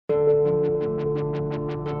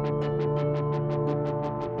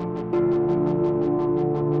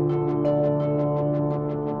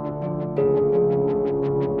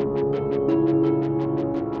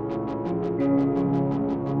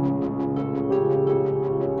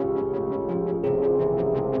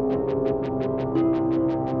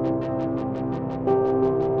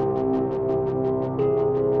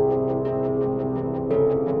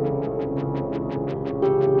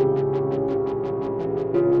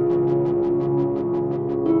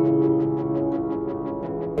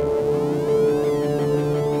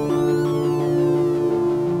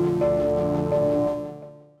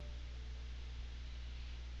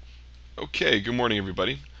Hey, good morning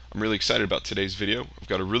everybody. I'm really excited about today's video. I've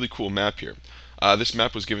got a really cool map here. This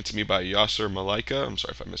map was given to me by Yasser Malaika. I'm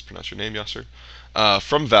sorry if I mispronounced your name, Yasser.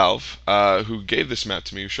 From Valve, who gave this map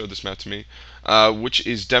to me, who showed this map to me, which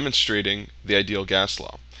is demonstrating the ideal gas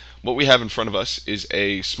law. What we have in front of us is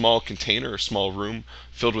a small container, a small room,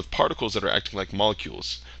 filled with particles that are acting like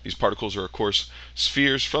molecules. These particles are, of course,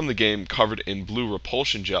 spheres from the game covered in blue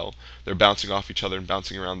repulsion gel. They're bouncing off each other and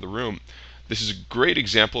bouncing around the room. This is a great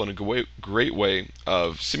example and a great way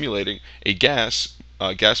of simulating a gas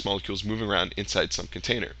molecules moving around inside some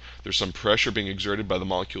container. There's some pressure being exerted by the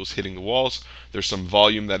molecules hitting the walls. There's some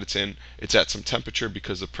volume that it's in. It's at some temperature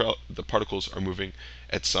because the particles are moving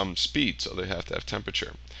at some speed, so they have to have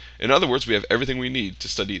temperature. In other words, we have everything we need to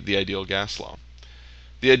study the ideal gas law.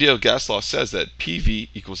 The ideal gas law says that PV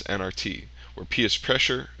equals nRT, where P is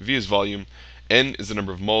pressure, V is volume, N is the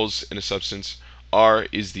number of moles in a substance, R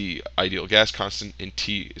is the ideal gas constant, and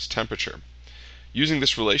T is temperature. Using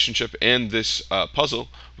this relationship and this puzzle,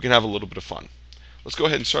 we can have a little bit of fun. Let's go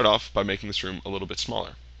ahead and start off by making this room a little bit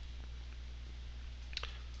smaller.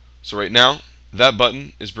 So right now, that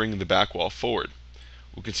button is bringing the back wall forward.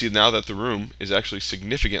 We can see now that the room is actually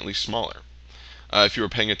significantly smaller. If you were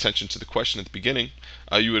paying attention to the question at the beginning,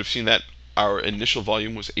 you would have seen that our initial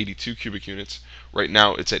volume was 82 cubic units. Right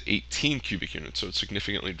now it's at 18 cubic units, so it's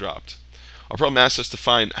significantly dropped. Our problem asks us to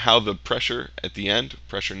find how the pressure at the end,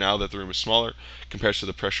 pressure now that the room is smaller, compares to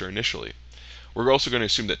the pressure initially. We're also going to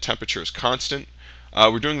assume that temperature is constant.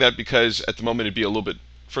 We're doing that because at the moment it'd be a little bit,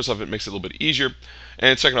 first off, it makes it a little bit easier,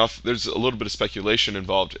 and second off, there's a little bit of speculation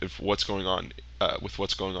involved with what's going on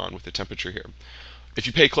with the temperature here. If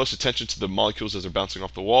you pay close attention to the molecules as they're bouncing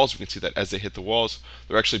off the walls, we can see that as they hit the walls,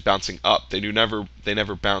 they're actually bouncing up. They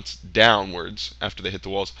never bounce downwards after they hit the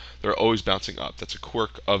walls. They're always bouncing up. That's a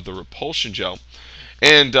quirk of the repulsion gel,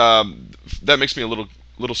 and that makes me a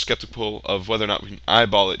little skeptical of whether or not we can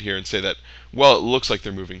eyeball it here and say that, well, it looks like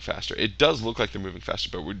they're moving faster. It does look like they're moving faster,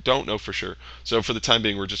 but we don't know for sure. So for the time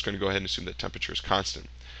being, we're just going to go ahead and assume that temperature is constant.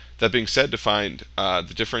 That being said, to find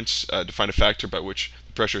the difference, to find a factor by which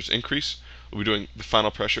the pressure is increased, we'll be doing the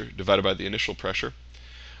final pressure divided by the initial pressure.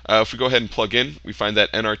 If we go ahead and plug in, we find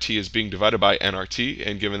that nRT is being divided by nRT,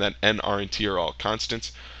 and given that n, r, and t are all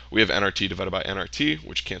constants, we have nRT divided by nRT,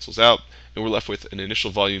 which cancels out, and we're left with an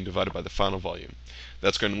initial volume divided by the final volume.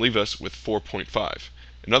 That's going to leave us with 4.5.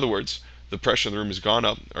 In other words, the pressure in the room has gone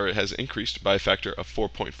up, or it has increased by a factor of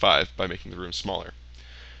 4.5 by making the room smaller.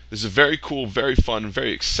 This is a very cool, very fun,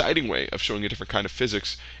 very exciting way of showing a different kind of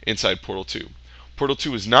physics inside Portal 2. Portal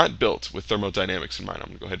 2 is not built with thermodynamics in mind. I'm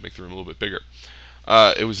going to go ahead and make the room a little bit bigger.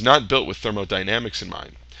 It was not built with thermodynamics in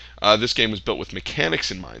mind. This game was built with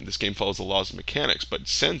mechanics in mind. This game follows the laws of mechanics, but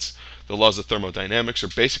since the laws of thermodynamics are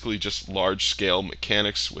basically just large-scale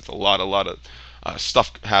mechanics with a lot of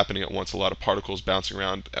stuff happening at once, a lot of particles bouncing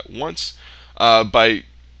around at once, by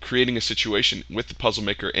creating a situation with the Puzzle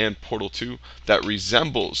Maker and Portal 2 that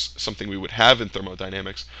resembles something we would have in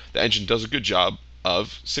thermodynamics, the engine does a good job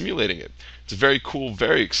of simulating it. It's a very cool,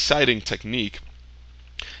 very exciting technique,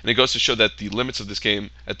 and it goes to show that the limits of this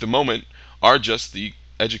game at the moment are just the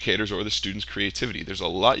educators or the students' creativity. There's a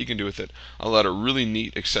lot you can do with it, a lot of really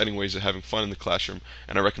neat, exciting ways of having fun in the classroom,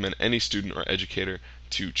 and I recommend any student or educator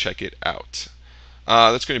to check it out.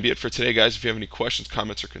 That's going to be it for today, guys. If you have any questions,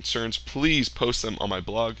 comments, or concerns, please post them on my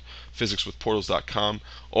blog, physicswithportals.com,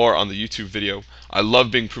 or on the YouTube video. I love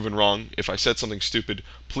being proven wrong. If I said something stupid,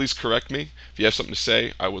 please correct me. If you have something to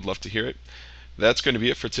say, I would love to hear it. That's going to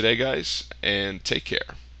be it for today, guys, and take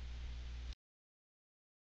care.